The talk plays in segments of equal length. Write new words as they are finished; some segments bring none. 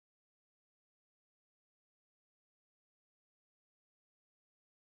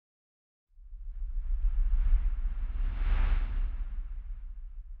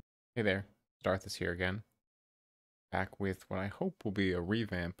Hey there, Darthus here again, back with what I hope will be a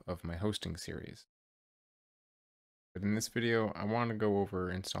revamp of my hosting series. But in this video, I want to go over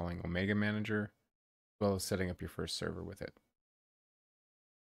installing Omega Manager, as well as setting up your first server with it.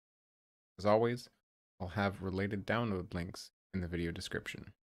 As always, I'll have related download links in the video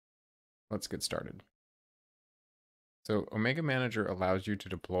description. Let's get started. So Omega Manager allows you to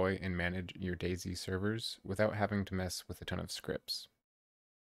deploy and manage your DayZ servers without having to mess with a ton of scripts.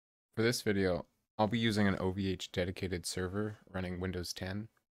 For this video, I'll be using an OVH dedicated server running Windows 10.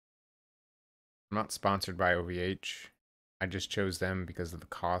 I'm not sponsored by OVH. I just chose them because of the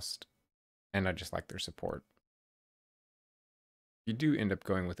cost, and I just like their support. If you do end up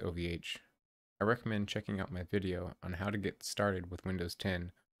going with OVH, I recommend checking out my video on how to get started with Windows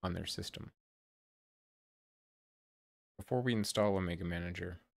 10 on their system. Before we install Omega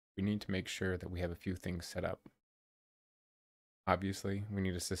Manager, we need to make sure that we have a few things set up. Obviously, we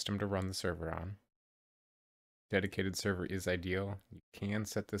need a system to run the server on. Dedicated server is ideal. You can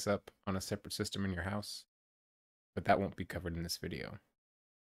set this up on a separate system in your house, but that won't be covered in this video.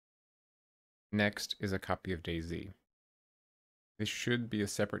 Next is a copy of DayZ. This should be a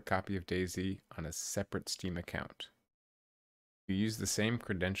separate copy of DayZ on a separate Steam account. You use the same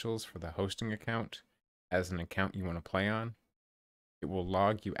credentials for the hosting account as an account you want to play on. It will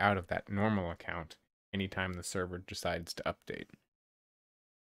log you out of that normal account anytime the server decides to update.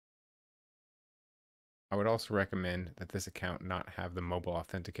 I would also recommend that this account not have the mobile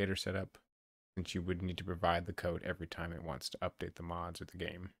authenticator set up, since you would need to provide the code every time it wants to update the mods or the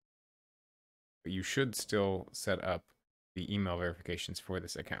game. But you should still set up the email verifications for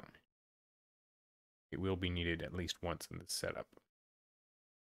this account. It will be needed at least once in this setup.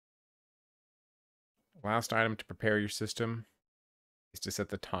 Last item to prepare your system is to set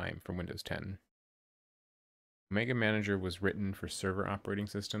the time for Windows 10. Omega Manager was written for server operating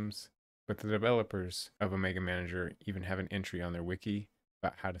systems, but the developers of Omega Manager even have an entry on their wiki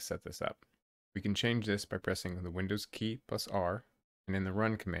about how to set this up. We can change this by pressing the Windows key plus R, and in the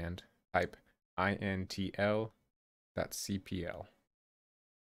run command, type intl.cpl.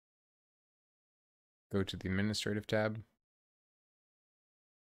 Go to the Administrative tab,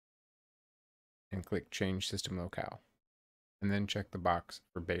 and click Change System Locale, and then check the box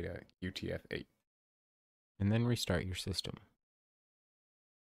for Beta UTF-8. And then restart your system.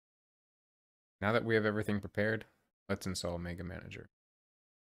 Now that we have everything prepared, let's install Omega Manager.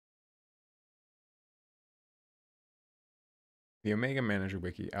 The Omega Manager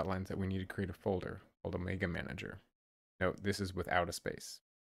wiki outlines that we need to create a folder called Omega Manager. Note, this is without a space.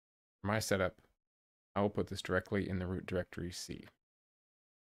 For my setup, I will put this directly in the root directory C.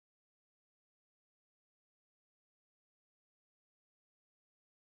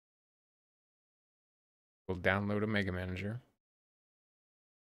 We'll download Omega Manager,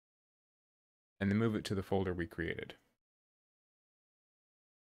 and then move it to the folder we created.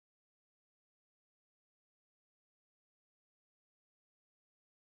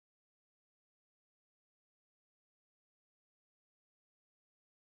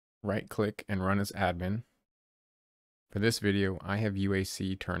 Right-click and run as admin. For this video, I have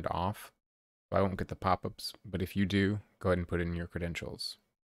UAC turned off, so I won't get the pop-ups, but if you do, go ahead and put in your credentials.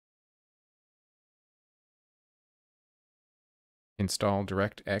 Install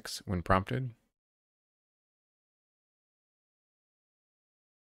DirectX when prompted.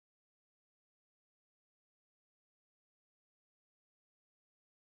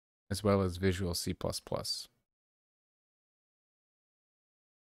 As well as Visual C++.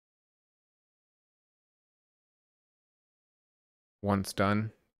 Once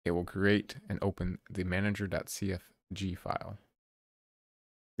done, it will create and open the manager.cfg file.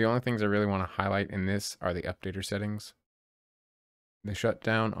 The only things I really want to highlight in this are the updater settings. The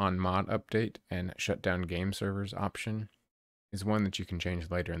shutdown on mod update and shutdown game servers option is one that you can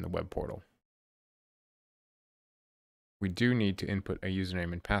change later in the web portal. We do need to input a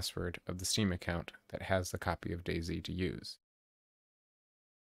username and password of the Steam account that has the copy of DayZ to use.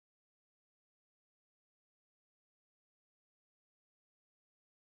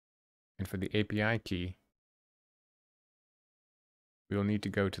 And for the API key, we will need to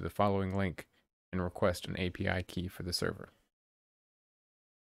go to the following link and request an API key for the server.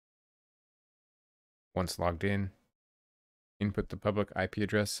 Once logged in, input the public IP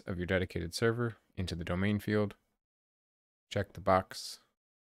address of your dedicated server into the domain field, check the box,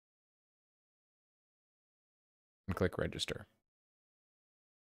 and click register.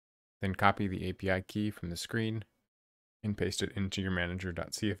 Then copy the API key from the screen and paste it into your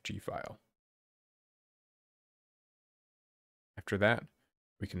manager.cfg file. After that,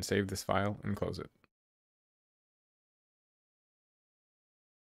 we can save this file and close it.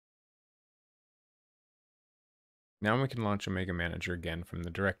 Now we can launch Omega Manager again from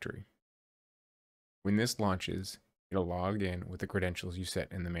the directory. When this launches, it'll log in with the credentials you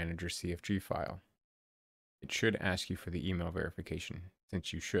set in the manager.cfg file. It should ask you for the email verification,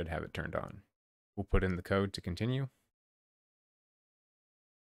 since you should have it turned on. We'll put in the code to continue.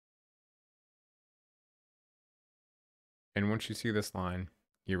 And once you see this line,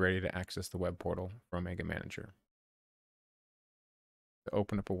 you're ready to access the web portal for Omega Manager. To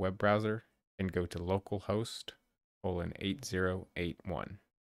open up a web browser and go to localhost:8081.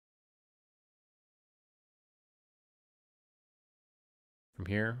 From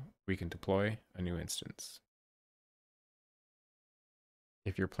here, we can deploy a new instance.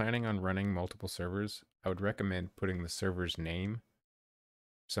 If you're planning on running multiple servers, I would recommend putting the server's name,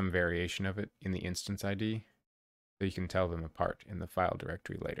 some variation of it, in the instance ID, so you can tell them apart in the file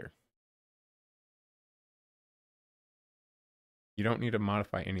directory later. You don't need to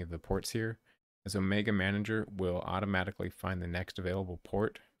modify any of the ports here, as Omega Manager will automatically find the next available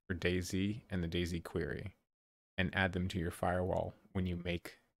port for DayZ and the DayZ query, and add them to your firewall when you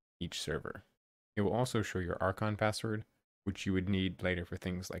make each server. It will also show your Archon password, which you would need later for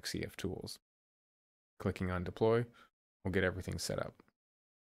things like CF tools. Clicking on deploy will get everything set up.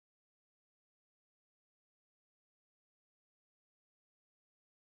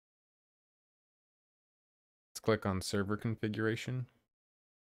 Let's click on server configuration.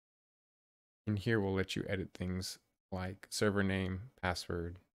 And here we'll let you edit things like server name,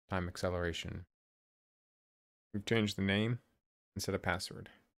 password, time acceleration. We've changed the name instead of password.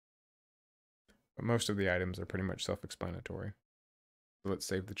 But most of the items are pretty much self-explanatory. So let's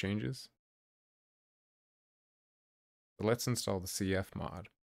save the changes. So let's install the CF mod.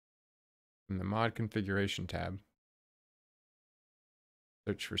 In the mod configuration tab,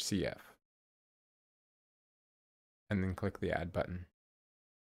 search for CF. And then click the add button.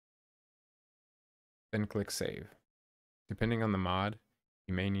 Then click save. Depending on the mod,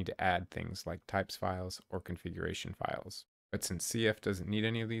 you may need to add things like types files or configuration files. But since CF doesn't need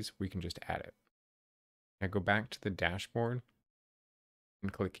any of these, we can just add it. Now go back to the dashboard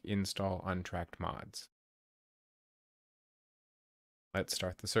and click Install Untracked Mods. Let's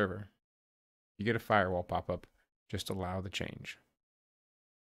start the server. If you get a firewall pop-up, just allow the change.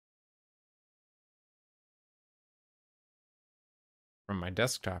 From my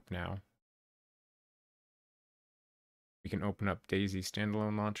desktop now, we can open up DayZ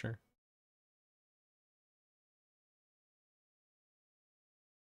Standalone Launcher.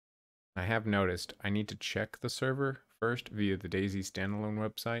 I have noticed I need to check the server first via the DayZ Standalone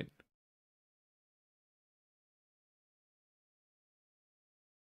website.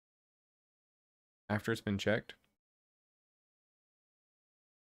 After it's been checked,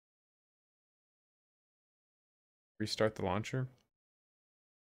 restart the launcher.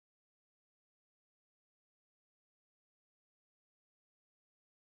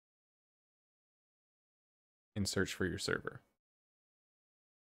 And search for your server.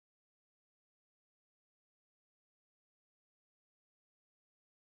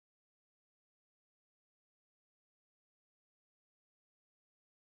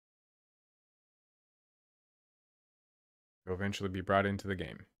 You'll eventually be brought into the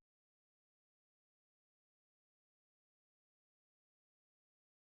game.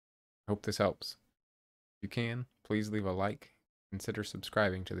 Hope this helps. If you can, please leave a like, consider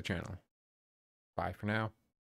subscribing to the channel. Bye for now.